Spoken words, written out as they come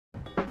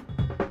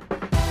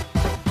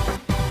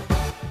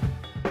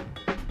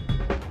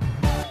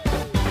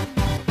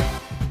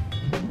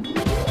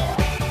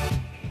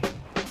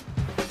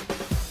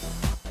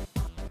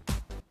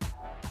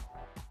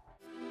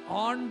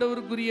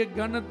ஆண்டவருக்குரிய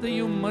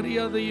கனத்தையும்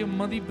மரியாதையும்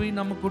மதிப்பையும்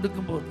நம்ம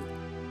கொடுக்கும் போது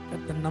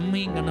கர்த்தர்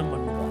நம்மையும் கனம்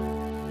பண்ணுவார்.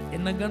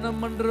 என்ன கனம்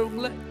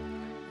பண்றவங்கள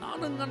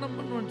நானும் கனம்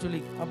பண்ணுவேன்னு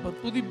சொல்லி அப்ப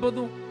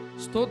துதிப்பதும்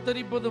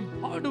ஸ்தோத்தரிப்பதும்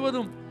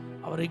பாடுவதும்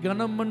அவரை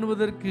கனம்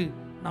பண்ணுவதற்கு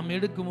நாம்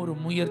எடுக்கும் ஒரு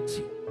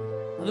முயற்சி.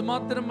 அது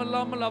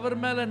மாத்திரமல்லாமல் அவர்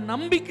மேல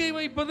நம்பிக்கை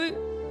வைப்பது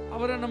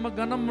அவரை நம்ம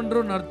கனம்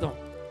பண்றோம்னு அர்த்தம்.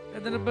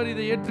 எத்தனை பேர்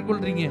இதை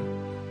ஏற்றுக்கொள்றீங்க?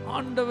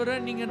 ஆண்டவரை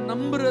நீங்க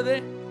நம்புறதே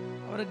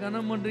அவரை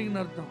கனம்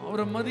பண்றீங்கன்னு அர்த்தம்.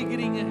 அவரை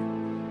மதிக்கிறீங்க,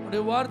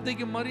 அவருடைய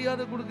வார்த்தைக்கு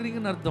மரியாதை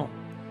கொடுக்குறீங்கன்னு அர்த்தம்.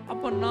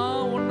 அப்ப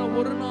நான் உன்னை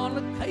ஒரு நாள்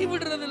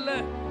கைவிடுறதில்லை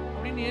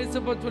அப்படின்னு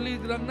ஏசப்பா சொல்லி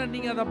இருக்கிறாங்கன்னா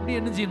நீங்க அதை அப்படியே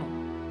என்ன செய்யணும்?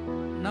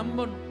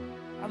 நம்பணும்.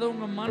 அதை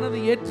உங்க மனதை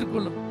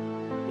ஏற்றுக்கொள்ளும்.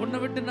 உன்னை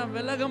விட்டு நான்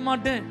விலக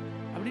மாட்டேன்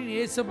அப்படின்னு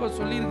ஏசப்பா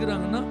சொல்லி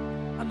இருக்கிறாங்கன்னா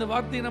அந்த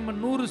வார்த்தையை நம்ம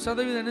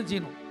 100% என்ன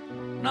செய்யணும்?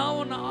 நான்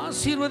உன்னை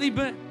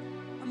ஆசீர்வதிப்பேன்.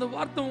 அந்த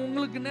வார்த்தை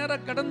உங்களுக்கு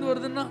நேராக கடந்து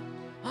வருதுன்னா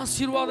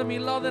ஆசீர்வாதம்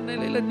இல்லாத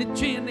நிலையில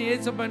நிச்சயம் என்ன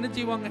ஏசப்பா என்ன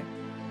செய்வாங்க?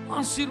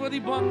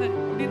 ஆசீர்வதிப்பாங்க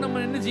அப்படின்னு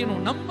நம்ம என்ன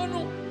செய்யணும்?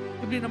 நம்பணும்.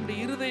 இப்படி நம்முடைய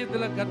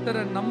இருதயத்துல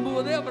கர்த்தரை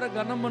நம்புவதே அவரை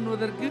கனம்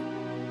பண்ணுவதற்கு.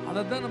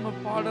 அதை தான் நம்ம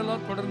பாடலா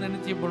தொடர்ந்து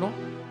என்ன செய்யப்படும்?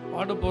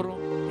 பாட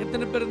போறோம்.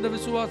 எத்தனை பேர் இந்த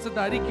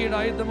விசுவாசத்தை அறிக்கையிட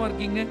ஆயத்தமா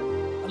இருக்கீங்க?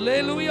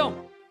 அல்லேலூயா.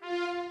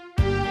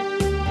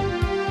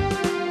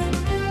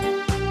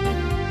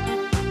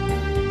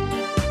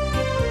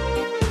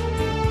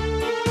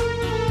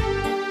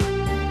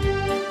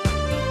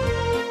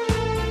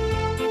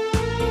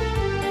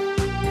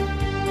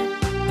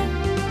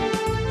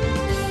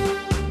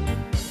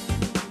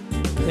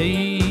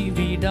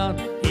 கைவிடார்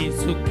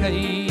இயேசு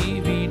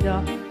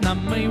கைவிடார்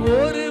நம்மை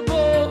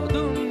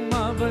ஒருபோதும்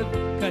அவர்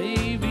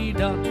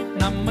கைவிடார்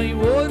நம்மை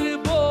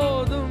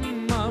ஒருபோதும்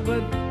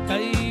அவர்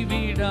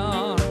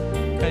கைவிடார்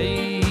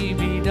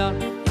கைவிடார்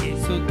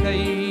இயேசு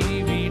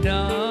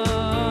கைவிடார்.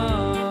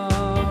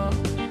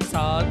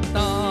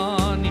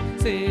 சாத்தானின்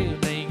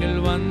சேனைகள்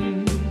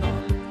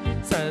வந்தால்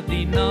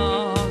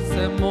சதிநாச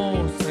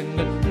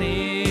மோசங்கள்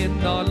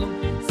நேர்ந்தாலும்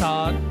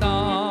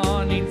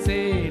சாத்தானின்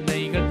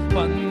சேனைகள்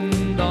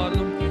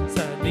வந்தாலும்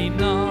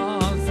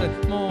சதிநாச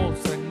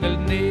மோசங்கள்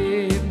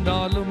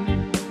நேர்ந்தாலும்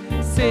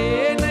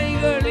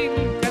சேனைகளின்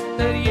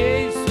கர்த்தர்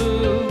இயேசு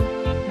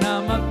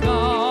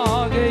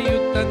நமக்காக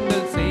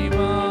யுத்தங்கள்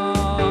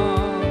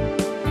செய்வார்.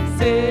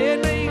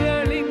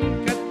 சேனைகளின்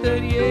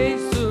கர்த்தர்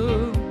இயேசு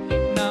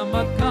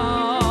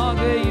நமக்காக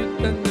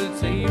யுத்தங்கள்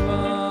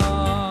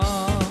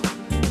செய்வார்.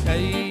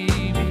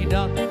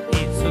 கைவிடார்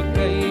இயேசு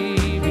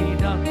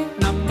கைவிடார்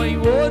நம்மை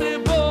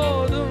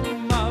ஒருபோதும்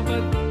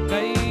அவர்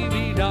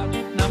கைவிடார்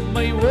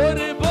நம்மை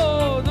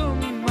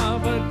ஒருபோதும்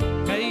அவர்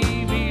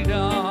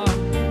கைவிடார்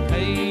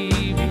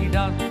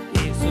கைவிடார்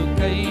இயேசு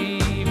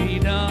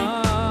கைவிடார்.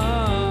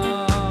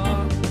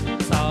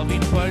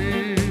 சாவின்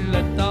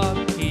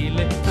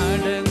பள்ளத்தாக்கிலே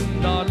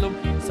நடந்தாலும்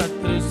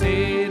சத்ரு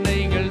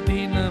சேனைகள்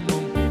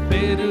தினமும்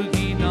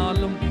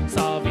பெருகினாலும்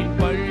சாவின்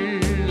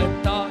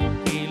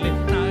பள்ளத்தாக்கிலே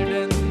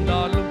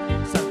நடந்தாலும்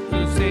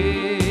சத்ரு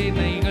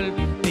சேனைகள்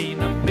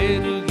தினம்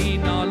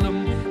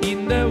பெருகினாலும்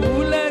இந்த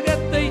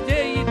உலகத்தை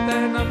ஜெயித்த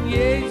நம்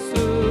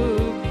இயேசு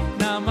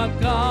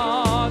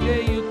நமக்காக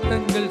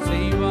யுத்தங்கள்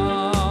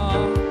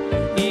செய்வார்.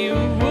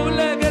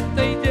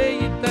 இவ்வுலகத்தை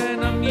ஜெயித்த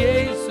நம்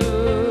இயேசு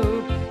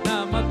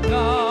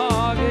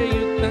நமக்காக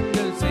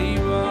யுத்தங்கள்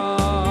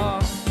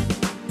செய்வார்.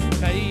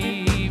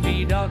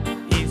 கைவிடார்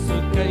இயேசு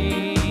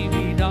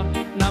கைவிடார்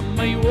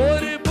நம்மை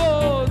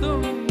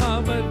ஒருபோதும்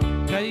அவர்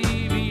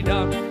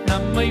கைவிடார்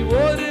நம்மை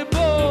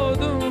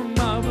ஒருபோதும்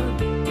அவர்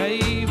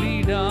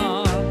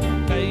கைவிடார்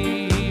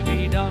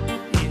கைவிடார்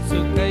இயேசு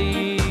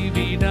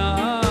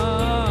கைவிடார்.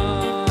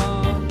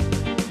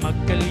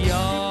 மக்கள்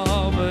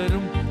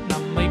யாவரும்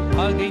நம்மை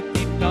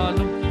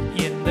பகைத்திட்டாலும்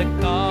எந்த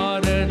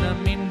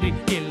காரணமின்றி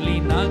எள்ளி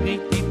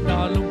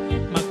நகைத்திட்டாலும்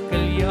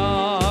மக்கள்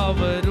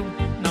யாவரும்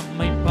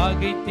நம்மை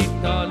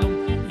பகைத்திட்டாலும்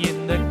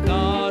எந்த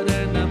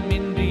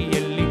காரணமின்றி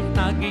எள்ளி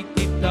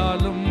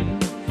நகைத்திட்டாலும்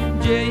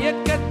ஜெய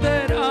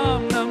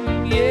கர்த்தராம் நம்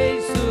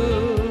இயேசு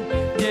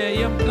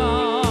ஜெயம்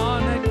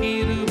காண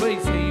கிருபை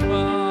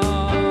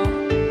செய்வார்.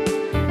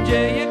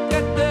 ஜெய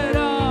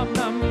கர்த்தராம்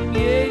நம்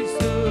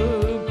இயேசு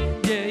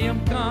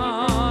ஜெயம்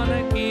காண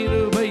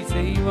கிருபை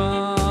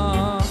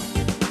செய்வார்.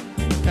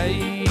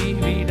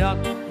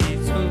 கைவிடார்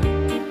இயேசு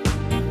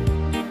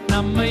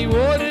நம்மை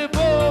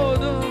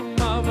ஒருபோதும்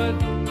அவர்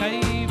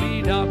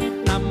கைவிடார்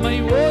நம்மை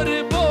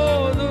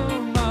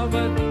ஒருபோதும்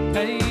அவர்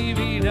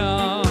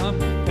கைவிடார்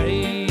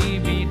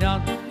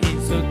கைவிடார்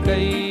இயேசு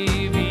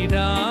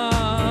கைவிடார்.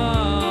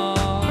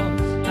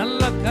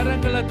 நல்ல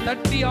கரங்களை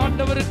தட்டி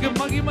ஆண்டவருக்கு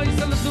மகிமை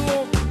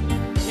செலுத்துவோம்.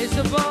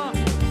 இயேசுப்பா,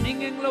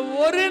 நீங்க எங்களை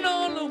ஒரு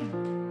நாளும்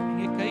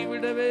நீங்க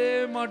கைவிடவே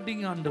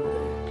மாட்டீங்க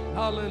ஆண்டவரே.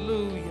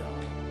 ஹல்லேலூயா.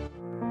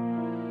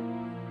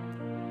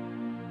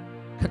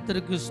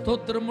 கர்த்தருக்கு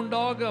ஸ்தோத்திரம்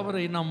உண்டாக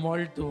அவரை நாம்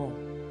வாழ்த்துவோம்.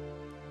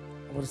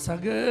 அவர்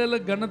சகல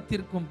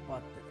கணத்திற்கும்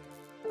பார்த்து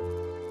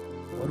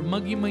ஒரு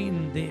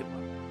மகிமையின்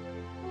தேவன்,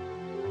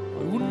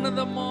 ஒரு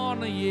உன்னதமான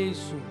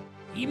இயேசு.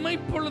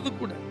 இமைப்பொழுது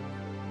கூட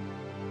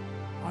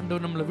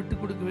ஆண்டவர் நம்மளை விட்டு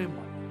கொடுக்கவே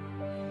மாட்டார்.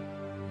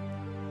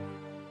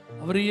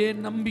 அவரையே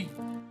நம்பி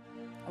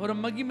அவரை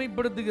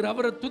மகிமைப்படுத்துகிற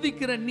அவரை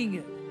துதிக்கிற நீங்க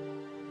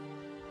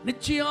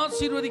நிச்சயம்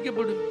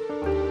ஆசீர்வதிக்கப்படுவீங்க,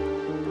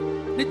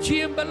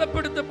 நிச்சயம்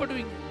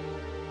பலப்படுத்தப்படுவீங்க.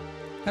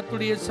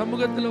 கர்த்தருடைய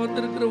சமூகத்தில்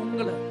வந்திருக்கிற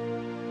உங்களை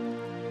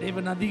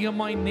தேவன்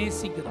அதிகமாய்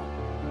நேசிக்கிறார்.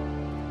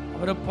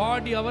 அவரை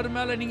பாடி அவர்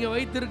மேல நீங்க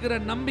வைத்திருக்கிற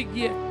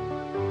நம்பிக்கையை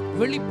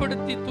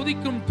வெளிப்படுத்தி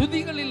துதிக்கும்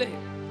துதிகளிலே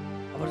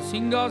அவர்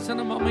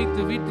சிங்காசனம்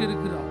அமைத்து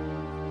வீற்றிருக்கிறார்.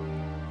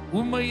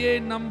 உண்மையே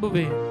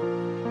நம்புவேன்,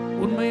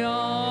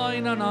 உண்மையாய்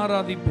நான்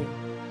ஆராதிப்பேன்,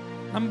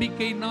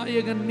 நம்பிக்கை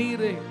நாயகன்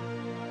நீரே,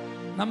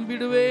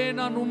 நம்பிடுவே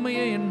நான்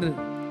உண்மையே என்று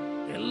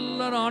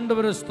எல்லாரும்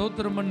ஆண்டவரை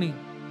ஸ்தோத்திரம் பண்ணி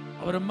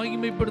அவரை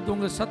மகிமைப்படுத்த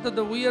உங்க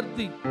சத்தத்தை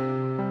உயர்த்தி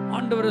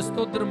ஆண்டவரை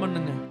ஸ்தோத்திரம்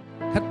பண்ணுங்க.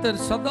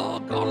 கர்த்தர் சதா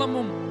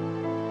காலமும்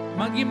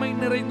மகிமை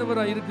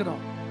நிறைந்தவராய்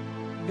இருக்கிறார்,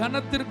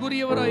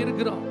 கனத்திற்குரியவராய்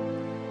இருக்கிறார்,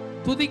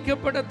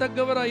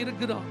 துதிக்கப்படத்தக்கவராய்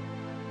இருக்கிறார்,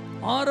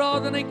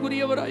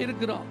 ஆராதனைக்குரியவராய்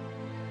இருக்கிறார்.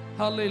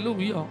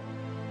 ஹல்லேலூயா.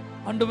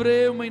 ஆண்டவரே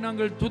உம்மை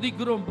நாங்கள்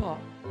துதிக்கிறோம்பா,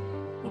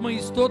 உம்மை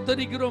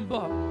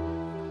ஸ்தோத்தரிக்கிறோம்பா.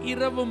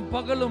 இரவும்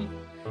பகலும்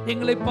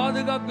எங்களை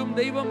பாதுகாக்கும்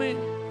தெய்வமே,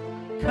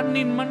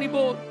 கண்ணின் மணி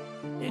போல்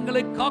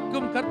எங்களை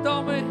காக்கும்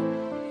கர்த்தாவே,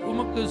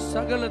 உமக்கு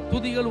சகல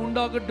துதிகள்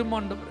உண்டாகட்டும்.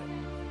 ஆண்டவரே,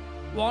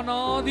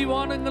 வானாதி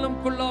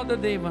வானங்களும் கொள்ளாத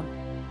தேவன்,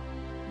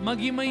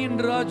 மகிமையின்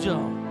ராஜா,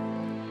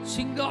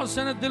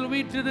 சிங்காசனத்தில்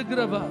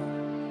வீற்றிருக்கிறவர்,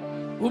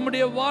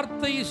 உம்முடைய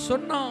வார்த்தை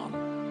சொன்னால்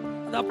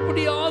அது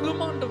அப்படி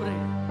ஆகும் ஆண்டவரே.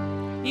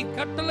 நீ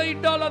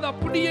கட்டளையிட்டால் அது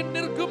அப்படியே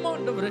நிற்கும்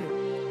ஆண்டவரே.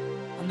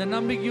 அந்த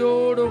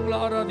நம்பிக்கையோடு உங்களை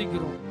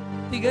ஆராதிக்கிறோம்.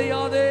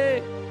 திகையாதே,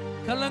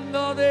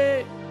 கலங்காதே,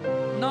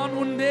 நான்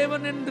உன்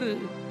தேவன் என்று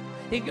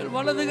எங்கள்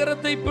வலது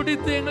கரத்தை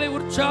பிடித்து எங்களை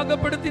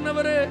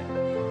உற்சாகப்படுத்தினவரே,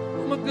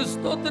 உமக்கு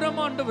ஸ்தோத்திரம்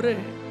ஆண்டவரே.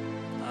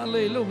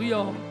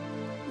 அல்லேலூயா.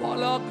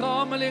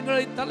 வாளாக்காமல்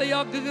எங்களை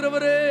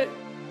தலையாக்குகிறவரே,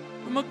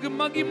 உமக்கு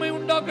மகிமை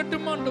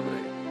உண்டாகட்டும்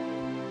ஆண்டவரே.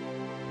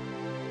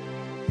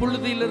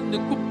 புழுதியிலிருந்து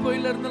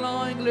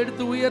குப்பையிலிருந்தெல்லாம் எங்களை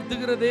எடுத்து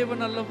உயர்த்துகிற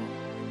தேவன் அல்லவா.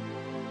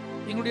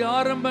 எங்களுடைய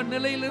ஆரம்ப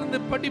நிலையிலிருந்து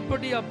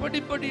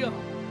படிப்படியா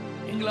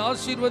எங்களை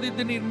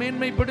ஆசீர்வதித்து நீர்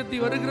மேன்மைப்படுத்தி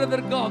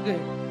வருகிறதற்காக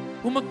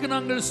உமக்கு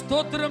நாங்கள்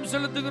ஸ்தோத்திரம்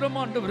செலுத்துகிறோம்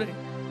ஆண்டவரே.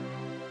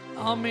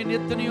 ஆமேன்.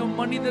 எத்தனையோ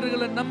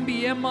மனிதர்களை நம்பி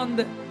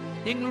ஏமாந்த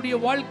எங்களுடைய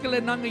வாழ்க்கையில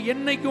நாங்க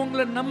என்னைக்கு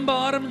உங்களை நம்ப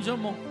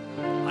ஆரம்பிச்சோமோ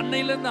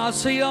அன்னையிலிருந்து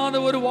அசையாத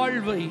ஒரு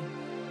வாழ்வை,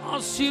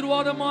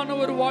 ஆசீர்வாதமான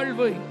ஒரு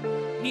வாழ்வை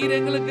நீர்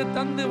எங்களுக்கு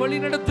தந்து வழி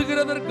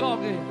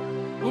நடத்துகிறதற்காக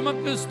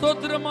உமக்கு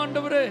ஸ்தோத்திரம்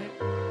ஆண்டவரே,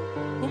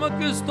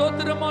 உமக்கு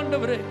ஸ்தோத்திரம்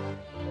ஆண்டவரே.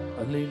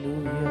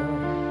 அல்லேலூயா.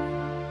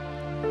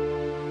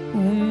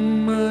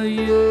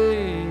 உம்மையே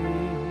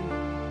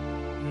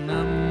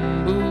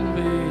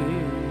நம்புவே,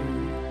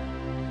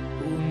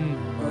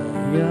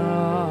 உம்மையா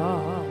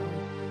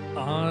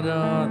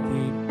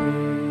ஆராதிப்பே,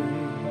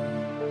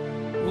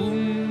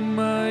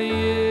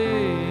 உம்மையே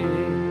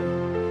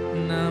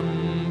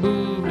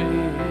நம்புவே,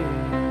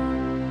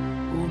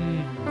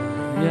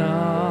 உம்மையா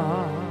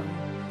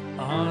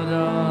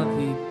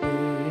ஆராதிப்பே.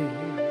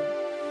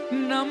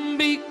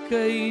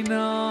 நம்பிக்கை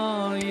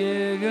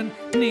நாயகன்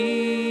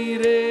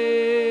நீரே,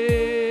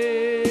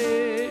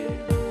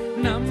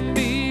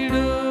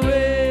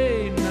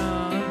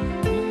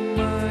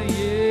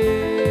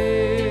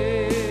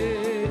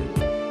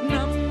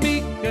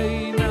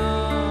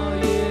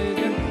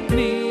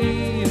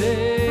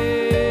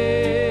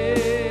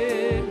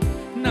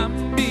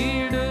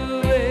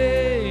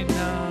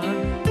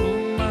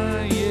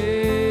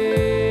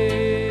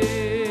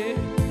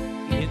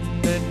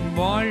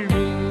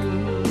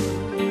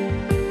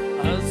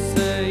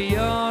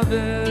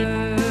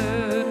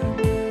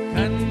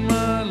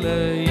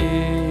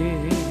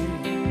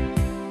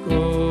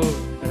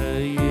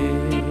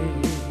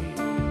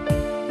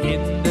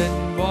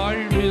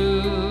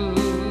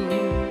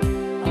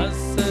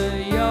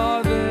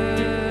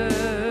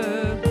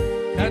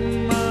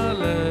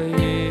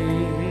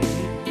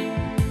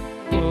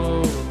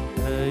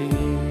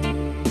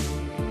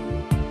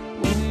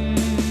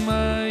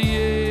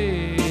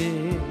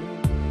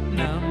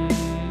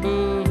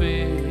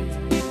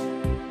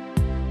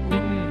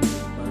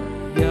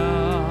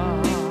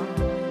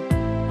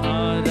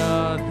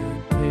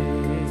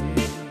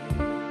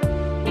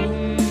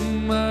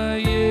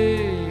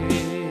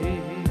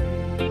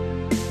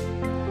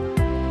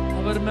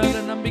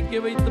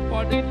 வைத்து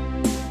பாடு.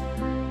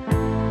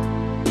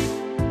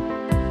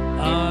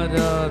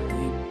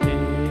 ஆராதிப்பே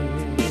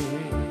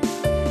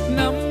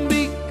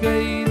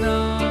நம்பிக்கை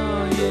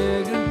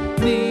நாயகன்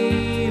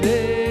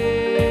நீரே,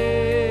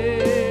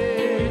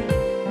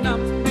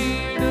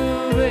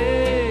 நம்பிடுவே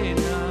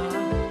நான்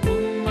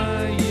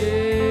உம்மையே.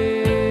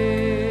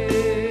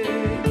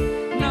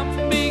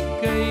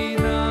 நம்பிக்கை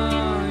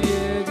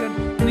நாயகன்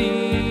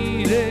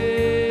நீரே,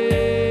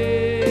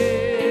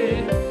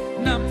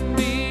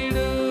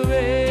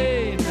 நம்பிடுவே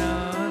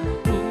நான்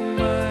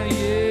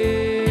உம்மையே.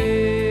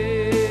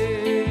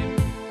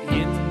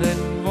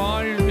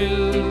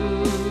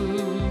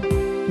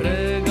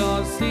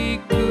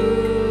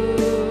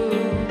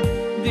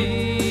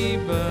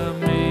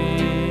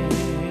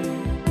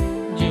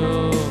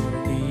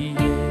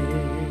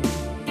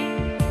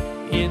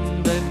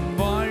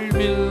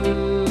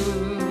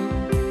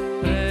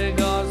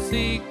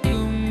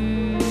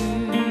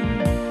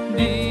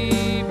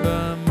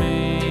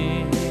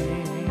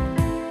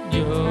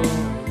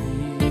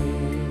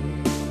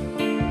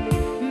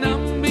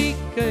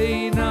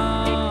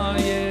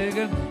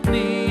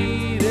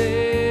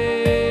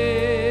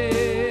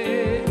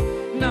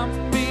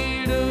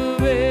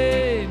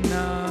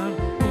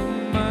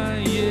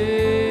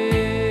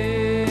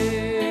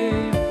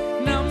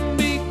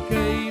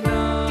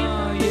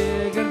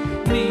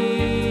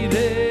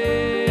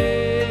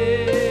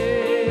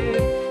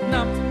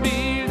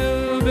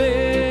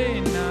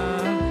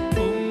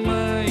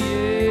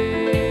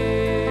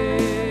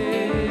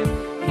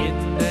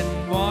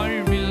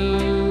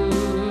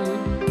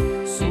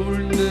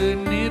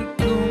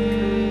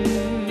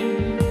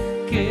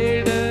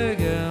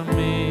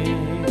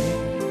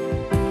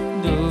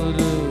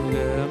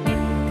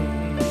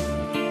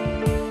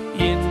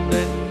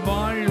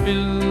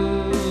 வாழ்வில்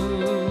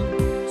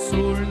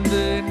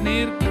சூழ்ந்து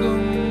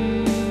நிற்கும்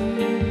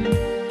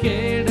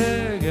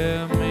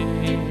கேடகமே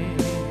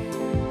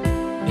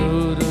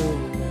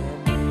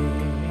துருகமே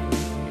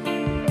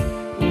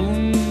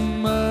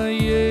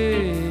உம்மையே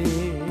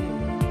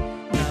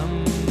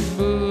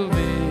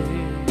நம்புவே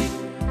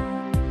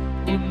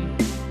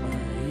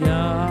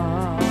உண்மையா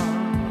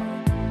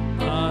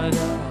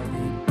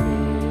ஆராதிப்பே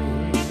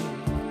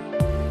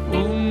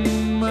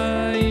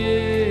உம்மையே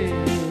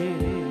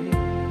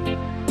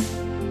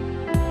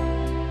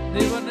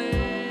தேவனே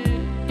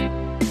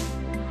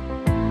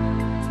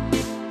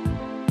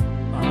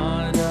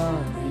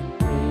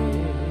ஆராதிப்பே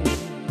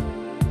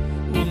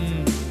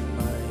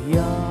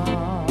உம்மையா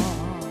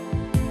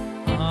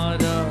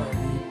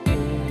ஆராதிப்பே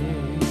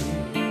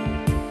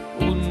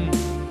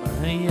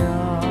உம்மையா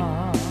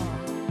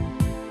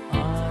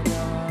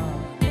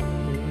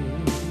ஆராதிப்பே.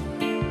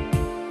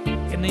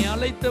 என்னை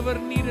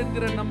அழைத்தவர் நீர்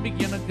என்கிற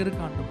நம்பிக்கை எனக்கு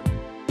இருக்கு ஆண்டவரே.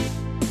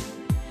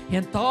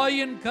 என்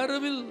தாயின்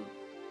கருவில்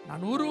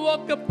நான்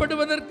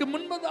உருவாக்கப்படுவதற்கு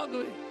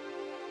முன்பதாகவே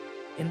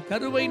என்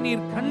கருவை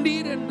நீர்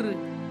கண்டீர் என்று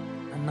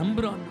நான்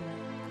நம்புறேன்.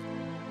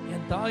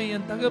 என் தாய்,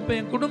 என் தகப்ப,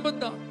 என்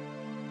குடும்பத்தார்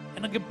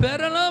எனக்கு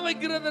பேரெல்லாம்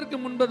வைக்கிறதற்கு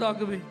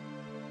முன்பதாகவே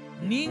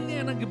நீங்க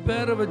எனக்கு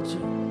பேரை வச்சு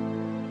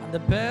அந்த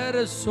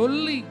பேரை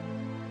சொல்லி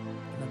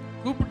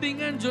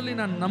கூப்பிட்டீங்கன்னு சொல்லி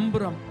நான்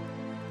நம்புறேன்.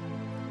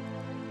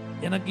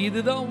 எனக்கு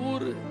இதுதான்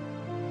ஊரு,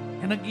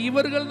 எனக்கு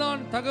இவர்கள்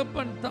தான்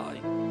தகப்பன்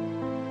தாய்,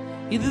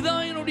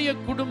 இதுதான் என்னுடைய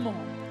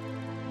குடும்பம்,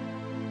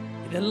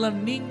 இதெல்லாம்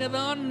நீங்க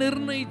தான்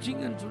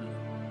நிர்ணயிச்சீங்கன்னு சொல்லி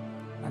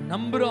நான்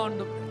நம்புறேன்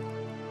ஆண்டவரே.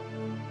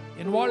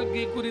 என்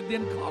வாழ்க்கை குறித்து,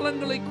 என்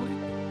காலங்களை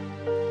குறித்து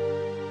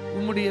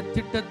உம்முடைய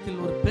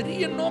திட்டத்தில் ஒரு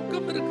பெரிய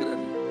நோக்கம்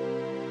இருக்கிறது.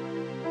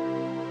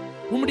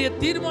 உம்முடைய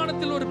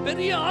தீர்மானத்தில் ஒரு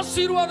பெரிய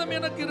ஆசீர்வாதம்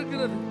எனக்கு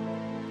இருக்கிறது.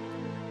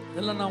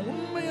 இதெல்லாம் நான்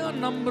உண்மையா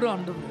நம்புறேன்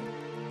ஆண்டவரே.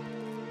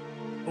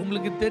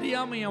 உங்களுக்கு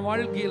தெரியாம என்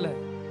வாழ்க்கையில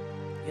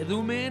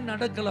எதுவுமே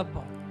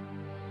நடக்கலப்பா.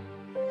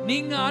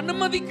 நீங்க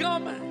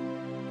அனுமதிக்காம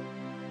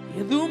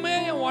எதுவுமே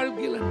என்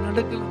வாழ்க்கையில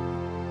நடக்கல.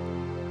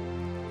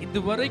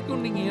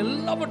 இதுவரைக்கும் நீங்க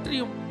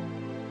எல்லாவற்றையும்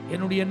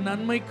என்னுடைய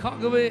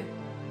நன்மைக்காகவே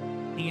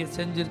நீங்க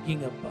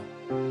செஞ்சிருக்கீங்கப்பா.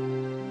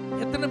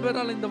 எத்தனை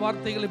பேரால் இந்த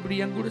வார்த்தைகள் இப்படி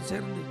என் கூட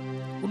சேர்ந்து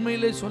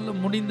உண்மையிலே சொல்ல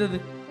முடிந்தது?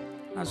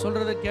 நான்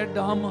சொல்றதை கேட்டு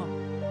ஆமா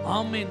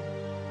ஆமேன்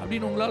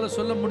அப்படின்னு உங்களால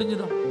சொல்ல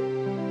முடிஞ்சுதா?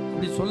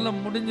 அப்படி சொல்ல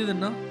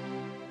முடிஞ்சதுன்னா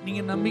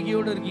நீங்க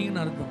நம்பிக்கையோடு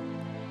இருக்கீங்கன்னு அர்த்தம்.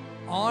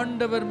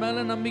 ஆண்டவர்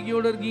மேல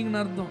நம்பிக்கையோடு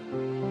இருக்கீங்கன்னு அர்த்தம்.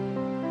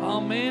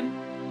 ஆமேன்.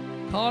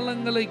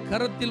 காலங்களை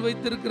கரத்தில்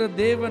வைத்திருக்கிற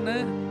தேவனை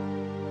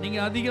நீங்க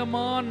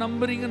அதிகமா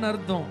நம்புறீங்கன்னு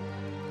அர்த்தம்.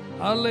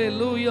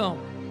 அல்லேலூயா.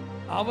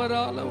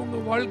 அவரால் உங்க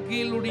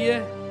வாழ்க்கையிலுடைய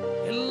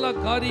எல்லா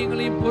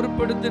காரியங்களையும்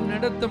பொறுப்பெடுத்து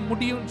நடத்த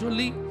முடியும்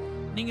சொல்லி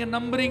நீங்க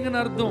நம்புறீங்கன்னு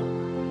அர்த்தம்.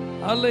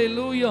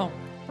 அல்லேலூயா.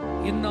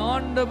 இந்த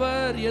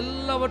ஆண்டவர்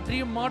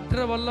எல்லாவற்றையும்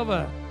மாற்ற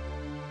வல்லவர்.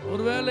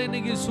 ஒருவேளை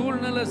இன்னைக்கு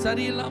சூழ்நிலை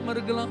சரியில்லாம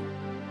இருக்கலாம்.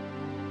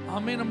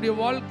 ஆமே, நம்முடைய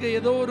வாழ்க்கை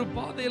ஏதோ ஒரு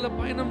பாதையில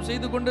பயணம்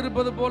செய்து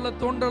கொண்டிருப்பது போல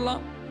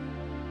தோன்றலாம்.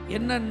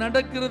 என்ன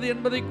நடக்கிறது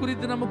என்பதை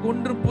குறித்து நமக்கு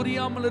ஒன்றும்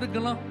புரியாமல்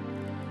இருக்கலாம்.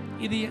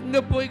 இது எங்க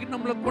போய்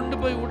நம்மளை கொண்டு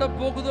போய் விட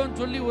போகுதோன்னு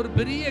சொல்லி ஒரு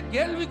பெரிய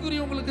கேள்விக்குறி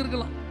உங்களுக்கு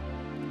இருக்கலாம்.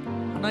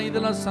 ஆனா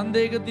இதெல்லாம்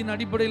சந்தேகத்தின்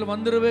அடிப்படையில்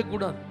வந்துடவே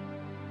கூடாது.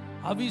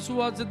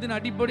 அவிசுவாசத்தின்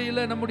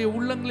அடிப்படையில் நம்முடைய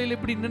உள்ளங்களில்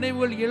இப்படி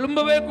நினைவுகள்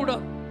எழும்பவே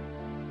கூடாது.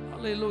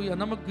 அல்லேலூயா.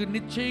 நமக்கு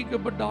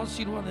நிச்சயிக்கப்பட்ட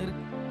ஆசீர்வாதம்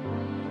இருக்கு.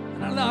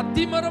 அதனால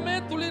அத்திமரமே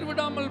துளிர்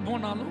விடாமல்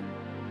போனாலும்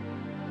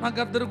நான்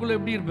கர்த்தருக்குள்ள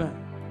எப்படி இருப்பேன்?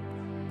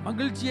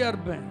 மகிழ்ச்சியா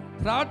இருப்பேன்.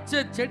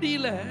 திராட்சை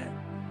செடியில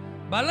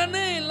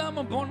பலனே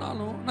இல்லாம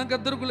போனாலும் நான்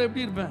கர்த்தருக்குள்ள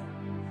எப்படி இருப்பேன்?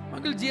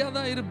 மகிழ்ச்சியா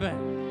தான் இருப்பேன்.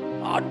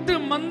 ஆட்டு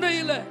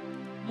மந்தையில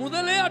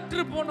முதலே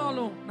அற்று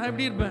போனாலும் நான்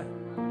எப்படி இருப்பேன்?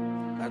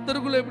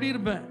 கர்த்தருக்குள்ள எப்படி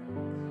இருப்பேன்?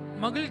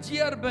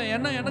 மகிழ்ச்சியா இருப்பேன்.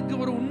 ஏன்னா எனக்கு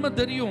ஒரு உண்மை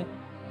தெரியும்,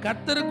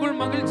 கர்த்தருக்குள்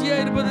மகிழ்ச்சியா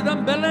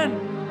இருப்பதுதான் பலன்.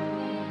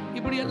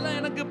 இப்படி எல்லாம்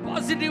எனக்கு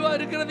பாசிட்டிவா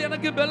இருக்கிறது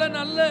எனக்கு பலன்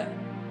அல்ல.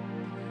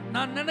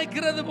 நான்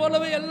நினைக்கிறது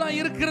போலவே எல்லாம்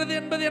இருக்கிறது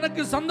என்பது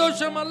எனக்கு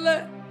சந்தோஷம் அல்ல.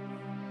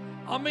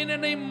 ஆமென்.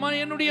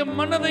 என்னுடைய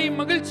மனதை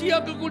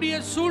மகிழ்ச்சியாக்கக்கூடிய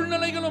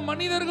சூழ்நிலைகளும்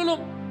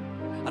மனிதர்களும்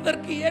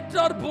அதற்கு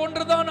ஏற்றார்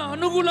போன்றதான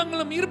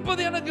அனுகூலங்களும்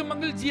இருப்பது எனக்கு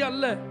மகிழ்ச்சி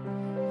அல்ல.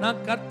 நான்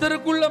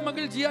கர்த்தருக்குள்ள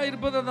மகிழ்ச்சியா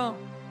இருப்பதை தான்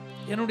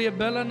என்னுடைய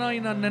பலனாய்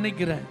நான்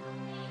நினைக்கிறேன்.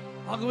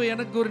 ஆகவே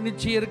எனக்கு ஒரு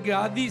நிச்சயம் இருக்கு,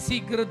 அதி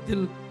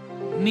சீக்கிரத்தில்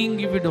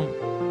நீங்கிவிடும்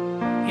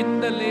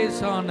இந்த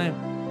லேசான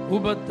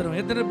உபத்திரம்.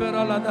 எத்தனை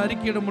பேரால் அதை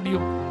அறிக்கையிட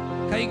முடியும்?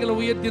 கைகளை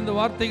உயர்த்தி இந்த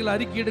வார்த்தைகளை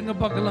அறிக்கையிடுங்க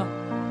பார்க்கலாம்.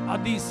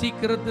 அதி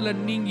சீக்கிரத்தில்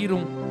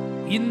நீங்கிரும்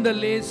இந்த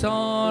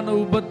லேசான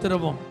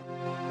உபத்திரவம்.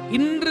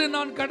 இன்று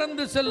நான்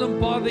கடந்து செல்லும்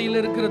பாதையில்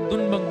இருக்கிற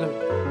துன்பங்கள்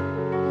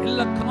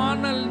எல்லாம்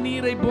காணல்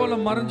நீரை போல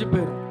மறைஞ்சு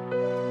போயிடும்.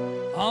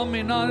 ஆமே,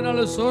 நான்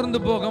அதனால சோர்ந்து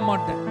போக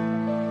மாட்டேன்.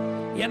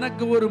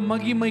 எனக்கு ஒரு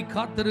மகிமை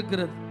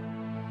காத்திருக்கிறது,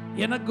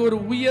 எனக்கு ஒரு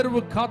உயர்வு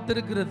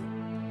காத்திருக்கிறது,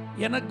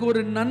 எனக்கு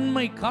ஒரு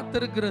நன்மை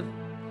காத்திருக்கிறது,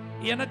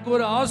 எனக்கு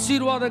ஒரு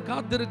ஆசீர்வாதம்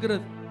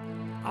காத்திருக்கிறது.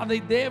 அதை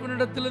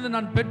தேவனிடத்திலிருந்து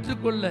நான்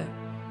பெற்றுக்கொள்ள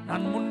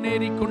நான்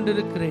முன்னேறி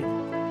கொண்டிருக்கிறேன்,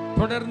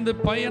 தொடர்ந்து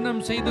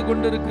பயணம் செய்து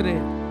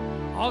கொண்டிருக்கிறேன்.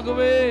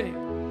 ஆகவே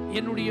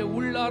என்னுடைய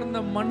உள்ளார்ந்த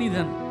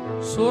மனிதன்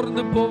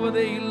சோர்ந்து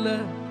போவதே இல்லை.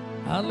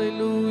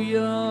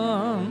 ஹல்லேலூயா.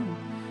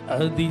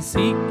 அதி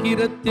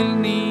சீக்கிரத்தில்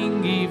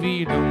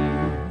நீங்கிவிடும்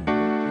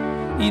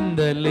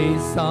இந்த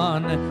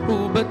லேசான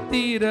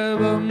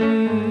உபத்திரவம்.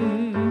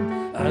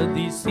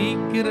 அதி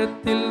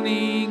சீக்கிரத்தில்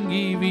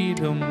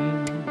நீங்கிவிடும்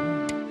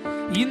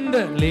இந்த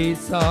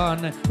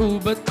லேசான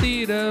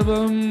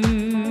உபத்திரவம்.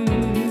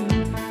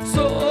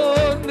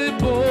 சோர்ந்து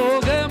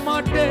போக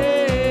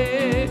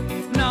மாட்டேன்,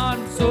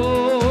 நான்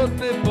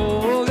சோர்ந்து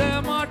போக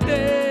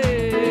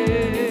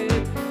மாட்டேன்,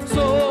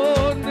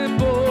 சோர்ந்து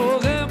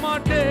போக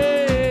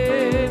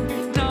மாட்டேன்,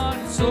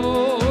 நான்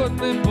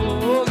சோர்ந்து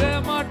போக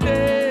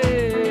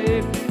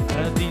மாட்டேன்.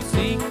 அதி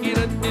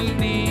சீக்கிரத்தில்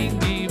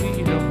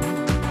நீங்கிவிடும்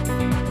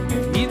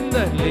இந்த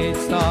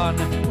லேசான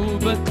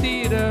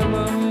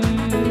உபத்திரவம்.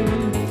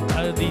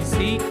 அதி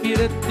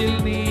சீக்கிரத்தில்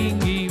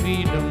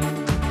நீங்கிவிடும்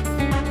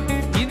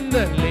இந்த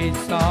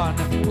லேசான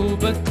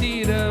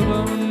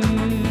உபத்திரவம்.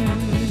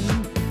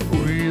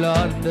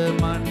 உள்ளார்ந்த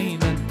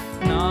மனிதன்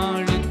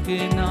நாளுக்கு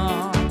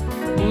நாள்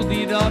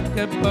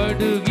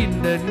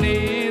புதிதாக்கப்படுகின்ற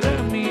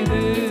நேரம்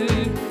இது.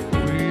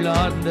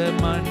 உள்ளார்ந்த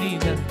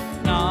மனிதன்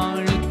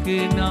நாளுக்கு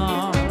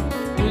நாள்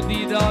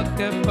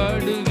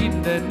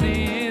புதிதாக்கப்படுகின்ற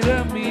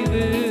நேரம்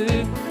இது.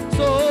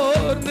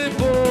 சோர்ந்து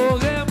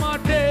போக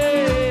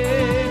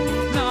மாட்டேன்,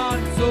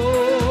 நான்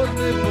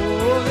சோர்ந்து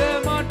போக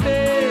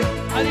மாட்டேன்.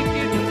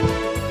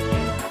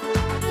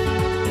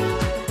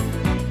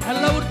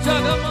 நல்ல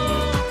உற்சாகமா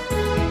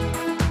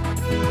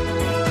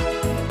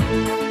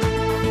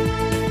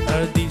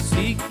அதி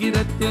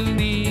சீக்கிரத்தில்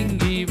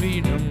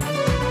நீங்கிவிடும்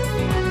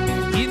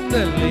இந்த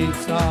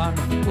லேசான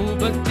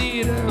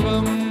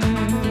உபத்திரவம்.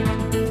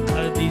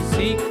 அதி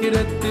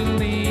சீக்கிரத்தில்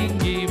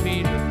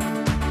நீங்கிவிடும்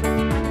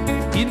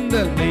இந்த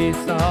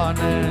லேசான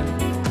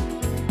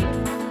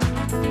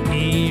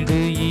ஈடு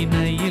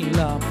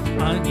இணையில்லா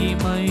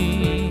மகிமை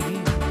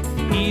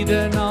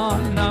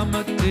இதனால்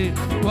நமக்கு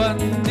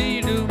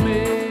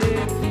வந்திடுமே.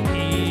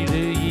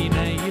 ஈடு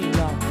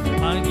இணையில்லா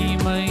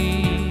மகிமை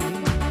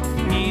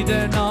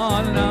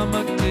இதனால்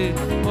நமக்கு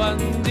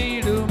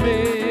வந்திடுமே.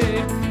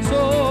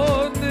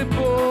 சோர்ந்து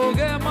போக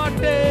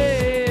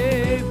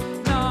மாட்டேன்,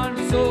 நான்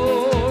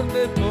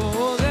சோர்ந்து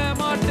போக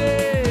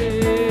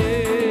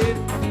மாட்டேன்,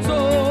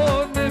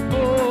 சோர்ந்து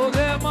போக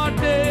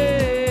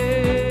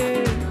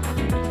மாட்டேன்.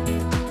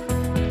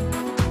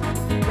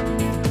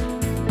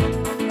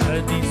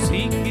 அதி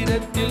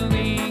சீக்கிரத்தில்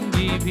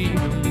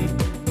நீங்கிவிடும்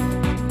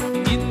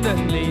இந்த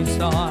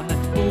லேசான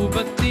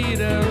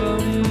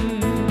உபத்திரவம்.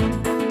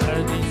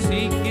 அதி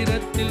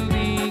சீக்கிரத்தில்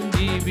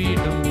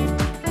நீங்கிவிடும்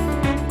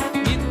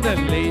இந்த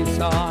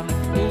லேசான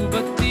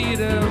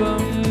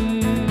உபத்திரவம்.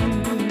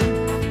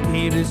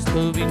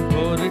 கிறிஸ்துவின்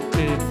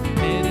பொருட்டு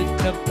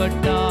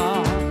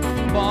நெருக்கப்பட்டார்,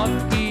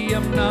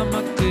 பாக்கியம்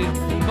நமக்கு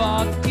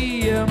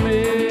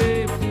பாக்கியமே.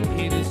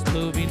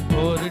 கிறிஸ்துவின்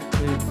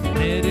பொருட்டு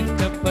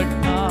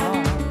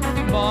நெருக்கப்பட்டார்,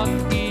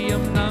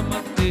 பாக்கியம்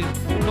நமக்கு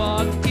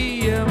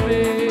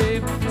பாக்கியமே.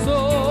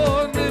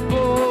 சோர்ந்து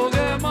போக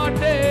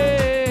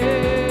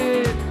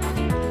மாட்டேன்,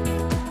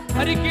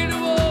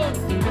 அறிக்கிடுவோம்.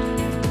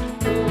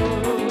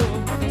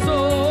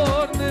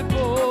 சோர்ந்து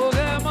போக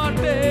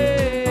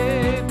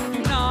மாட்டேன்,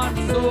 நான்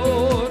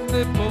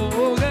சோர்ந்து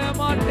போக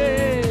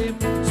மாட்டேன்,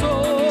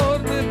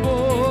 சோர்ந்து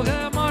போக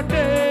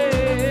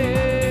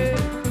மாட்டேன்,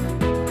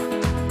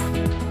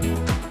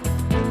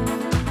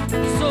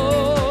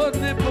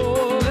 சோர்ந்து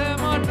போக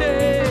மாட்டேன்.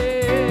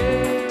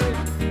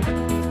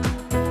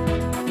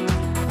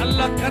 நல்ல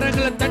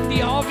கரங்களை தட்டி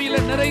ஆவியில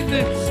நிறைந்து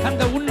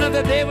அந்த உன்னத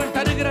தேவன்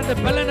தருகிற அந்த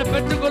பலனை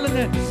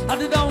பெற்றுக்கொள்ளுங்க.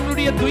 அதுதான்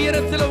உங்களுடைய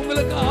துயரத்தில்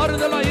உங்களுக்கு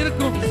ஆறுதலா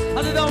இருக்கும்.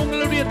 அதுதான்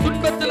உங்களுடைய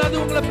துன்பத்தில் அது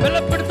உங்களை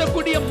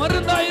பலப்படுத்தக்கூடிய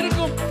மருந்தா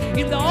இருக்கும்.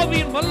 இந்த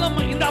ஆவியின்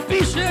வல்லமை, இந்த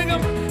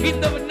அபிஷேகம்,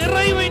 இந்த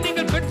நிறைவை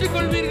நீங்கள்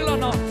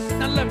பெற்றுக்கொள்வீர்களானா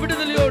நல்ல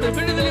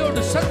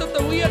விடுதலையோடு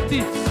சத்தத்தை உயர்த்தி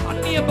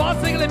அந்நிய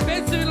பாஷைகளை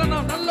பேசுவீர்களானா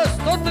நல்ல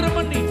ஸ்தோத்திரம்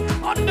பண்ணி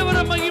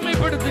ஆண்டவரை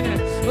மகிமைப்படுத்துங்க.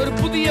 ஒரு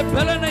புதிய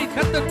பலனை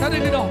கர்த்தர்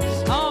தருகிறார்.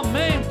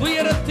 ஆமென்.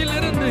 துயரத்தில்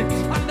இருந்து,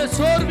 அந்த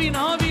சோர்வின்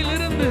ஆவியில்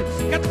இருந்து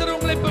கர்த்தர்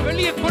உங்களை இப்ப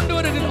வெளியே கொண்டு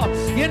வருகிறார்.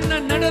 என்ன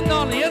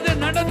நடந்தாலும், எது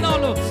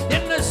நடந்தாலும்,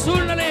 என்ன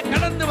சூழ்நிலையை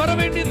கடந்து வர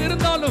வேண்டியது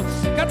இருந்தாலும்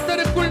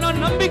கர்த்தருக்குள்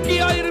நான்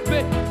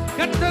நம்பிக்கையாயிருப்பேன்.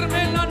 கர்த்தர்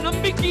மேல் நான்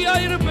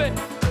நம்பிக்கையாயிருப்பேன்.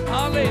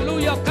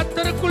 ஹalleluya.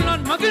 கர்த்தருக்குள்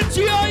நான்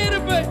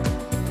மகிழ்ச்சியாயிருப்பேன்.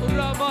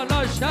 ரபலா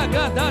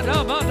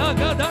ஷகதரபலா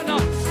கதனா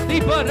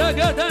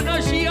லிபரகதனா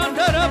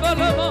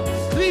ஷியந்தரபலமா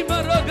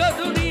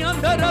லிபரகதுனி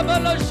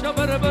அந்தரபலா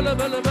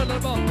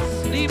ஷபரபலபலபலபா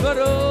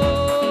லிபரோ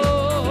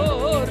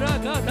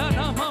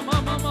ரகதனா மமா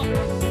மமா.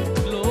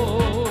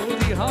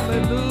 glory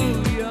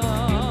hallelujah.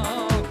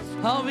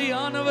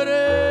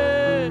 ஆவியானவரே,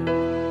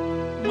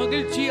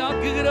 மகிழ்ச்சி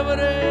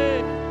ஆக்குகிறவரே,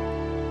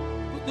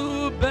 புது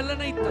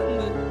பலனை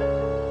தந்து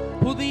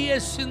புதிய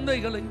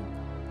சிந்தைகளையும்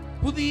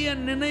புதிய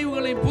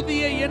நினைவுகளையும்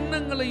புதிய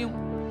எண்ணங்களையும்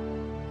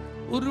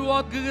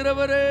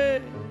உருவாக்குகிறவரே,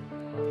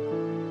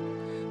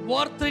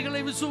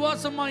 வார்த்தைகளை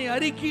விசுவாசமாய்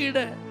அறிக்கையிட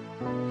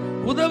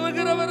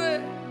உதவுகிறவரே,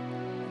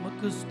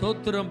 உமக்கு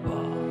ஸ்தோத்திரம்பா,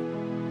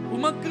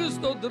 உமக்கு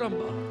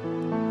ஸ்தோத்திரம்பா.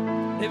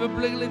 தேவ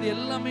பிள்ளைகள், இது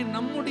எல்லாமே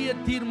நம்முடைய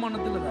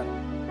தீர்மானத்தில் தான்.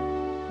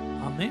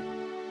 ஆமென்.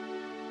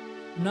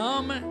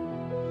 நாம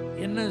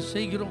என்ன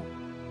செய்கிறோம்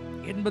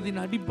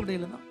என்பதின்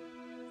அடிப்படையில் தான்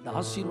இந்த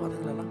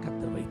ஆசீர்வாதங்கள் எல்லாம்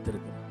கர்த்தர்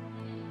வைத்திருக்கிறார்.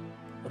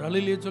 ஒரு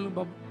அலையிலே சொல்லும்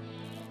பாப்போம்.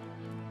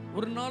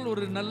 ஒரு நாள்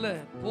ஒரு நல்ல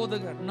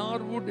போதகர்,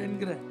 நார்வுட்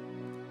என்கிற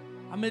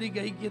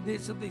அமெரிக்க ஐக்கிய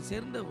தேசத்தை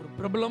சேர்ந்த ஒரு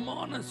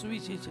பிரபலமான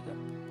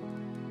சுவிசேஷகர்,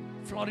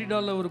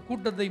 புளோரிடாவில் ஒரு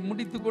கூட்டத்தை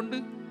முடித்து கொண்டு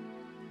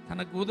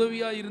தனக்கு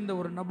உதவியாக இருந்த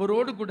ஒரு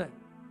நபரோடு கூட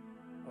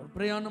அவர்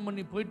பிரயாணம்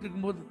பண்ணி போயிட்டு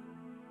இருக்கும்போது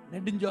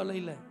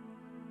நெடுஞ்சாலையில்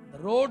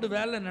இந்த ரோடு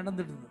வேலை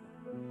நடந்துட்டு இருந்தது.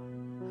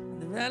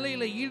 அந்த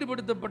வேலையில்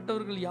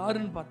ஈடுபடுத்தப்பட்டவர்கள்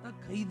யாருன்னு பார்த்தா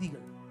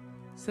கைதிகள்,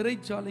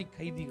 சிறைச்சாலை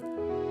கைதிகள்.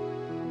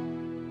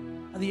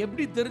 அது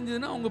எப்படி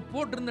தெரிஞ்சதுன்னா அவங்க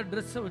போட்டிருந்த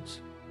ட்ரெஸ்ஸை வச்சு.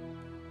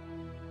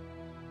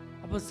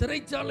 அப்ப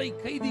சிறைச்சாலை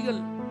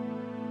கைதிகள்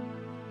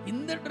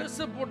இந்த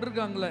ட்ரெஸ்ஸை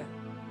போட்டிருக்காங்களே,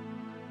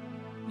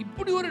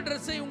 இப்படி ஒரு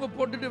ட்ரெஸ்ஸை இவங்க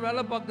போட்டுட்டு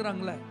வேலை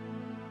பார்க்குறாங்களே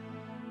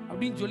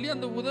அப்படின்னு சொல்லி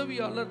அந்த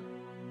உதவியாளர்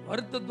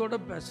வருத்தத்தோட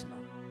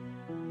பேசினார்.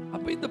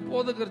 அப்ப இந்த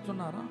போதகர்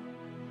சொன்னாராம்,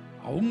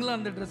 அவங்களும்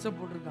அந்த ட்ரெஸ்ஸை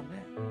போட்டிருக்காங்க,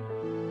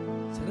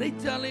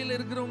 சிறைச்சாலையில்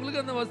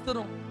இருக்கிறவங்களுக்கு அந்த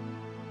வஸ்திரம்,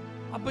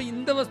 அப்ப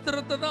இந்த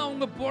வஸ்திரத்தை தான்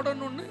அவங்க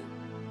போடணும்னு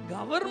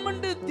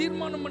கவர்மெண்ட்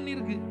தீர்மானம்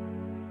பண்ணியிருக்கு.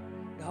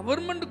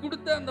 கவர்மெண்ட்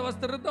கொடுத்த அந்த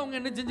வஸ்திரத்தை அவங்க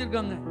என்ன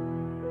செஞ்சிருக்காங்க,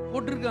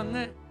 போட்டிருக்காங்க.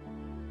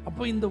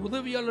 அப்ப இந்த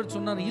உதவியாளர்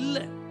சொன்னார், இல்ல,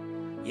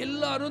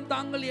 எல்லாரும்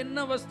தாங்கள்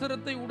என்ன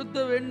வஸ்திரத்தை உடுத்த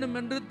வேண்டும்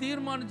என்று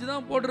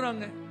தீர்மானிச்சுதான்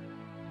போடுறாங்க.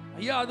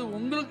 ஐயா, அது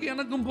உங்களுக்கு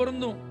எனக்கும்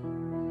பொருந்தும்.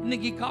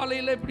 இன்னைக்கு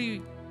காலையில இப்படி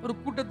ஒரு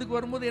கூட்டத்துக்கு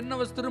வரும்போது என்ன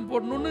வஸ்திரம்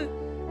போடணும்னு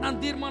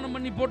நான் தீர்மானம்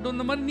பண்ணி போட்டு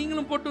வந்த மாதிரி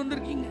நீங்களும் போட்டு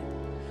வந்திருக்கீங்க.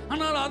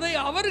 ஆனால் அதை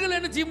அவர்கள்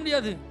என்ன செய்ய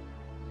முடியாது,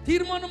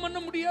 தீர்மானம் பண்ண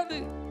முடியாது.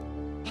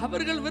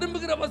 அவர்கள்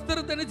விரும்புகிற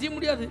வஸ்திரத்தை என்ன செய்ய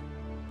முடியாது.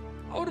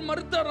 அவர்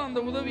மறுத்தாராம்,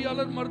 அந்த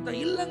உதவியாளர் மறுத்தா,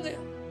 இல்லைங்க,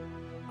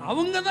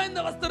 அவங்க தான்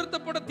இந்த வஸ்திரத்தை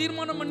போட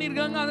தீர்மானம்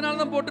பண்ணியிருக்காங்க, அதனால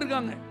தான்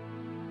போட்டிருக்காங்க.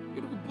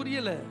 இவருக்கு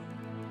புரியல,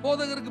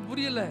 போதகருக்கு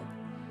புரியல,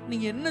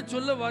 நீங்க என்ன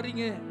சொல்ல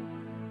வாரீங்க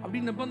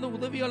அப்படின்னப்ப அந்த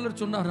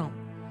உதவியாளர் சொன்னாராம்,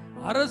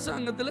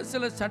 அரசாங்கத்தில்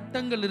சில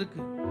சட்டங்கள்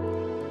இருக்கு,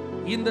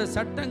 இந்த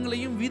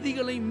சட்டங்களையும்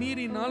விதிகளையும்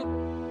மீறினால்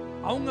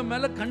அவங்க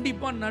மேல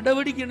கண்டிப்பா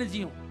நடவடிக்கை என்ன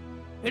செய்யும்,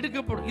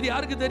 எடுக்கப்படும். இது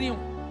யாருக்கு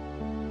தெரியும்?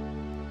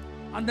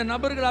 அந்த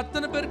நபர்கள்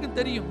அத்தனை பேருக்கு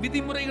தெரியும்.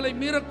 விதிமுறைகளை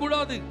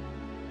மீறக்கூடாது,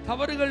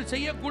 தவறுகள்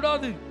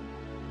செய்யக்கூடாது.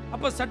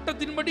 அப்ப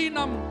சட்டத்தின்படி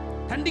நாம்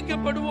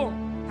தண்டிக்கப்படுவோம்.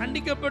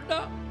 தண்டிக்கப்பட்டா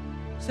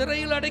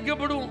சிறையில்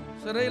அடைக்கப்படுவோம்.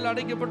 சிறையில்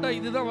அடைக்கப்பட்டா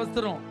இதுதான்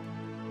வஸ்திரம்.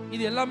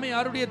 இது எல்லாமே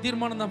யாருடைய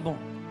தீர்மானம்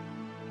தான்.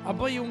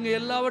 அப்ப இவங்க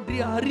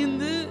எல்லாவற்றையும்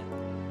அறிந்து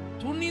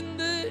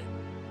துணிந்து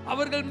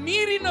அவர்கள்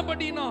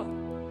மீறினபடினால்,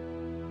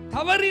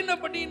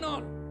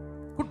 தவறினபடினால்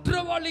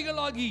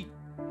குற்றவாளிகளாகி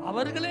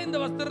அவர்களே இந்த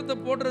வஸ்திரத்தை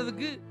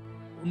போடுறதுக்கு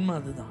உண்மை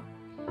அதுதான்.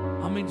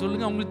 ஆமீன்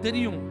சொல்லுங்க. அவங்களுக்கு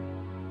தெரியும்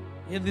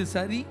எது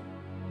சரி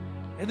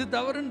எது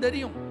தவறுன்னு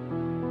தெரியும்.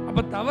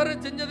 அப்ப தவறை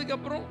செஞ்சதுக்கு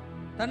அப்புறம்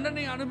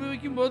தண்டனை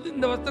அனுபவிக்கும் போது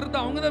இந்த வஸ்திரத்தை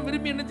அவங்க தான்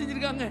விரும்பி என்ன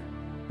செஞ்சிருக்காங்க,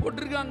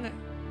 போட்டிருக்காங்க.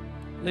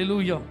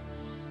 அல்லேலூயா.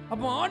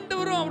 அப்போ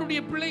ஆண்டவரும் அவருடைய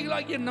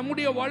பிள்ளைகளாகிய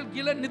நம்முடைய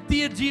வாழ்க்கையில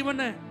நித்திய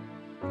ஜீவனை,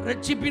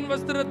 ரட்சிப்பின்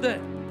வஸ்திரத்தை,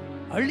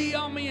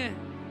 அழியாமைய,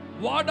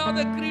 வாடாத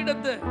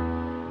கிரீடத்தை,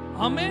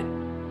 ஆமென்,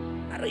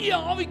 நிறைய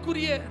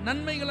ஆவிக்குரிய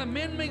நன்மைகளை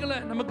மேன்மைகளை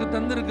நமக்கு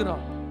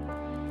தந்திருக்கிறார்.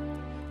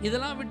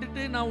 இதெல்லாம்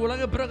விட்டுட்டு நான்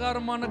உலக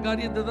பிரகாரமான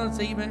காரியத்தை தான்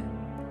செய்வேன்,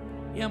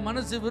 என்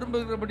மனசு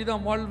விரும்புகிறபடி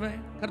தான் வாழ்வேன்,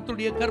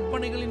 கர்த்தருடைய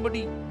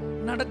கற்பனைகளின்படி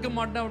நடக்க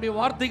மாட்டேன், அவருடைய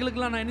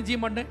வார்த்தைகளுக்கெல்லாம் நான் என்ன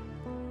செய்ய மாட்டேன்,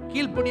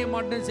 கீழ்ப்படிய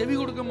மாட்டேன், செவி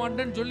கொடுக்க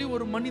மாட்டேன்னு சொல்லி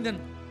ஒரு மனிதன்,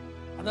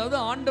 அதாவது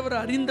ஆண்டவர்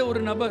அறிந்த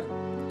ஒரு நபர்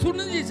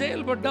துணிஞ்சு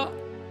செயல்பட்டா,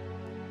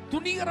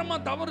 துணிகரமா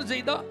தவறு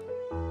செய்தா,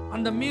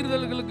 அந்த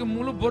மீறுதல்களுக்கு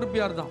முழு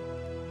பொறுப்பியார் தான்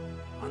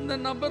அந்த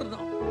நபர்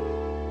தான்.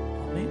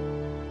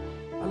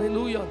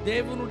 அல்லேலூயா.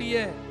 தேவனுடைய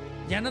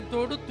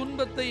ஜனத்தோடு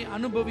துன்பத்தை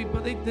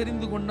அனுபவிப்பதை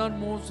தெரிந்து கொண்டான்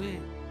மோசே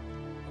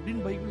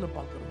அப்படின்னு பைபிள்ல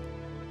பார்க்கிறோம்.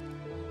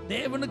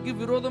 தேவனுக்கு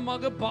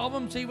விரோதமாக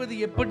பாவம் செய்வது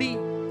எப்படி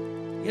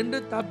என்று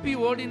தப்பி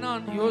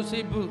ஓடினான்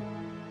யோசேப்பு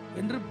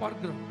என்று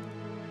பார்க்கிறோம்.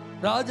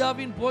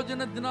 ராஜாவின்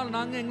போஜனத்தினால்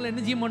நாங்க எங்களை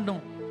என்ன செய்ய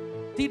மாட்டோம்,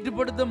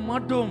 தீட்டுப்படுத்த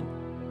மாட்டோம்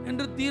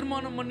என்று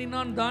தீர்மானம்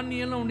பண்ணினான்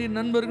தானியேல் அவனுடைய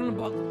நண்பர்கள்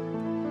பார்க்கிறோம்.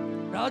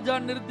 ராஜா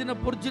நிறுத்தின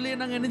பொற்சிலையை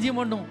நாங்க என்ன செய்ய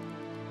மாட்டோம்,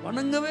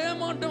 வணங்கவே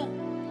மாட்டோம்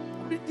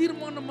அப்படி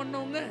தீர்மானம்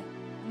பண்ணவங்க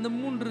அந்த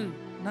 3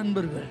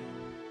 நண்பர்கள்.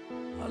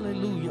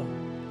 அல்லேலூயா.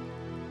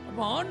 அப்ப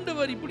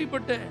ஆண்டவர்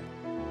இப்படிப்பட்ட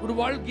ஒரு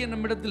வாழ்க்கையை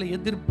நம்மிடத்துல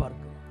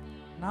எதிர்பார்க்கிறோம்.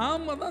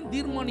 நாம தான்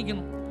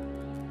தீர்மானிக்கணும்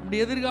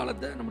நம்முடைய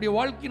எதிர்காலத்தை, நம்முடைய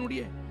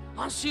வாழ்க்கையினுடைய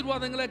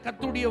ஆசீர்வாதங்களை.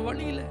 கர்த்தருடைய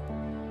வழியில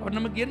அவர்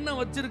நமக்கு என்ன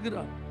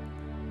வச்சிருக்கிறார்.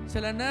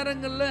 சில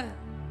நேரங்கள்ல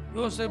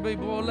யோசேப்பை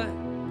போல,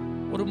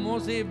 ஒரு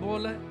மோசேயை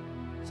போல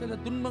சில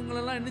துன்பங்கள்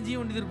எல்லாம் என்ன செய்ய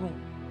வேண்டியது இருக்கும்.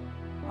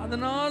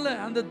 அதனால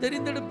அந்த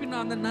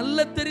தெரிந்தெடுப்பினால், அந்த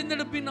நல்ல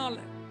தெரிந்தெடுப்பினால,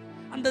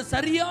 அந்த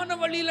சரியான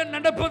வழியில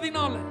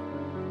நடப்பதினால,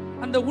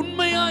 அந்த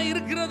உண்மையா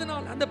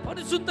இருக்கிறதுனால, அந்த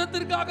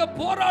பரிசுத்தத்திற்காக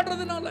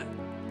போராடுறதுனால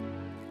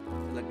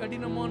சில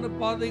கடினமான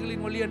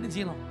பாதைகளின் வழியா என்ன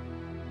செய்யலாம்,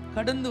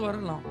 கடந்து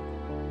வரலாம்.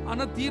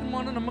 ஆனா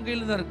தீர்மானம் நம்ம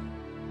கையில் தான் இருக்கு.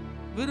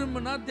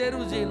 விரும்பினா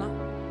தேர்வு செய்யலாம்,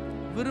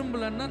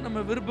 விரும்பலன்னா நம்ம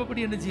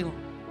விருப்பப்படி என்ன செய்யலாம்,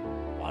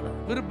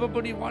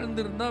 விருப்பப்படி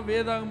வாழ்ந்திருந்தா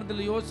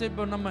வேதாகமத்தில்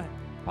யோசேப்பை நம்ம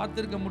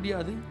பார்த்திருக்க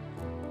முடியாது,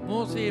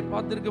 மோசேயை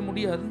பார்த்திருக்க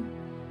முடியாது,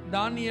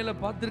 தானியேலை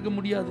பார்த்திருக்க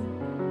முடியாது,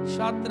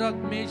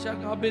 ஷாத்ராக்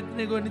மேஷாக்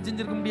ஆபேத்நேகோ என்ன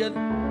செஞ்சிருக்க முடியாது,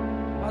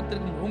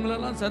 பார்த்திருக்க.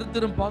 உங்களெல்லாம்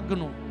சரித்திரம்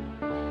பார்க்கணும்,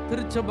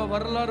 திருச்சபை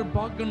வரலாறு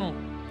பார்க்கணும்,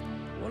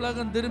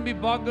 உலகம் திரும்பி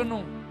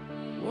பார்க்கணும்.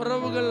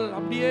 உறவுகள்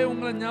அப்படியே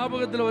உங்களை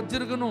ஞாபகத்தில்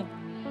வச்சிருக்கணும்.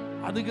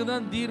 அதுக்கு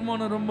தான்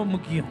தீர்மானம் ரொம்ப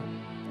முக்கியம்.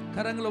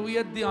 கரங்களை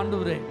உயர்த்தி,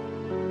 ஆண்டவரே,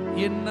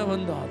 என்ன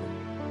வந்தாலும்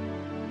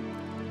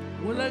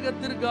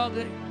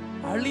உலகத்திற்காக,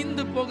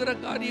 அழிந்து போகிற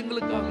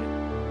காரியங்களுக்காக,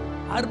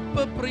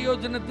 அற்ப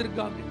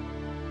பிரயோஜனத்திற்காக,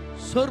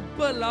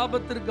 சொற்ப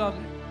லாபத்திற்காக,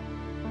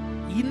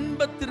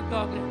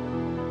 இன்பத்திற்காக,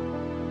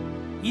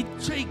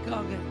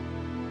 இச்சைக்காக,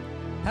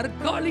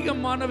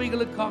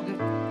 தற்காலிகமானவைகளுக்காக,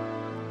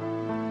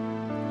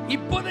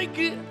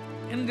 இப்போதைக்கு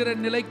என்கிற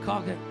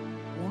நிலைக்காக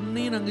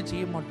ஒன்னையும் நாங்கள்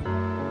செய்ய மாட்டோம்.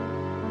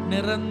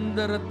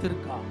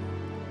 நிரந்தரத்திற்காக,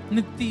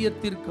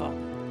 நித்தியத்திற்காக,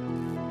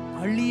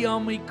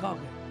 அழியாமைக்காக,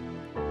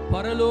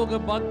 பரலோக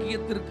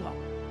பாக்கியத்திற்காக,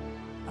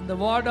 அந்த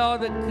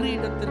வாடாத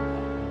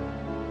கிரீடத்திற்காக,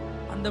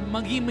 அந்த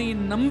மகிமையின்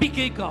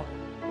நம்பிக்கைக்காக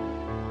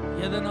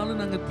எதனாலும்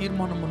நாங்கள்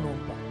தீர்மானம்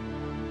பண்ணுவோம்ப்பா.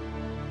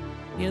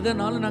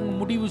 எதனாலும் நாங்கள்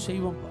முடிவு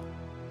செய்வோம்ப்பா.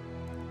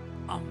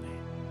 ஆமே.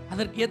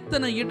 அதற்கு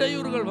எத்தனை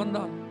இடையூறுகள்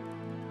வந்தால்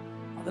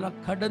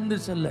அதெல்லாம் கடந்து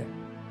செல்ல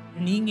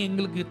நீங்க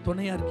எங்களுக்கு துணையா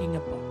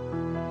இருக்கீங்கப்பா.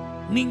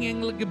 நீங்க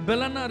எங்களுக்கு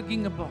பலனா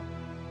இருக்கீங்கப்பா.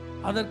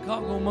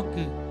 அதற்காக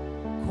உமக்கு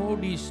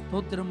கோடி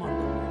ஸ்தோத்திரம்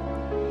ஆண்டவரே.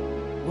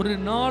 ஒரு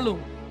நாளும்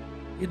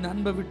இந்த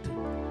அன்பை விட்டு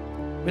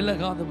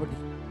விலகாதபடி,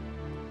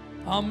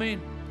 ஆமேன்,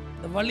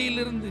 இந்த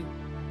வழியிலிருந்து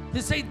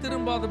திசை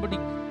திரும்பாதபடி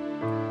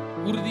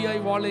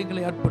உறுதியாய் வாழ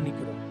எங்களை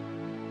அர்ப்பணிக்கிறோம்.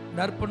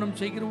 இந்த அர்ப்பணம்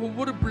செய்கிற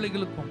ஒவ்வொரு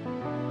பிள்ளைகளுக்கும்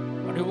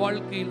அவருடைய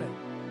வாழ்க்கையில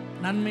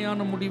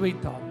நன்மையான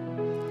முடிவைத்தார்,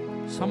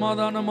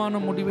 சமாதானமான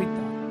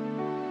முடிவைத்தார்,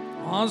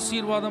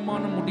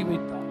 ஆசீர்வாதமான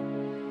முடிவைத்தார்.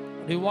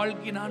 அவருடைய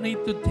வாழ்க்கையின்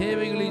அனைத்து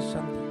தேவைகளை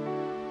சந்தி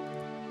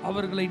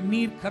அவர்களை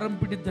நீர் கரம்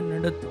பிடித்து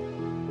நடத்தும்.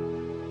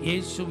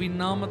 இயேசுவின்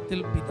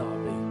நாமத்தில்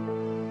பிதாவே,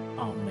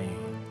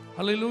 ஆமென்.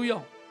 ஹல்லேலூயா.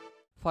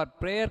 For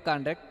prayer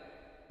contact,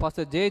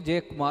 Pastor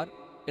J.Jeyakumar,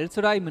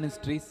 El-Shaddai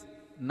Ministries,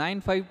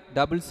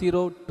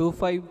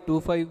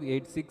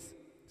 9500252586,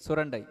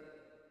 Surandai.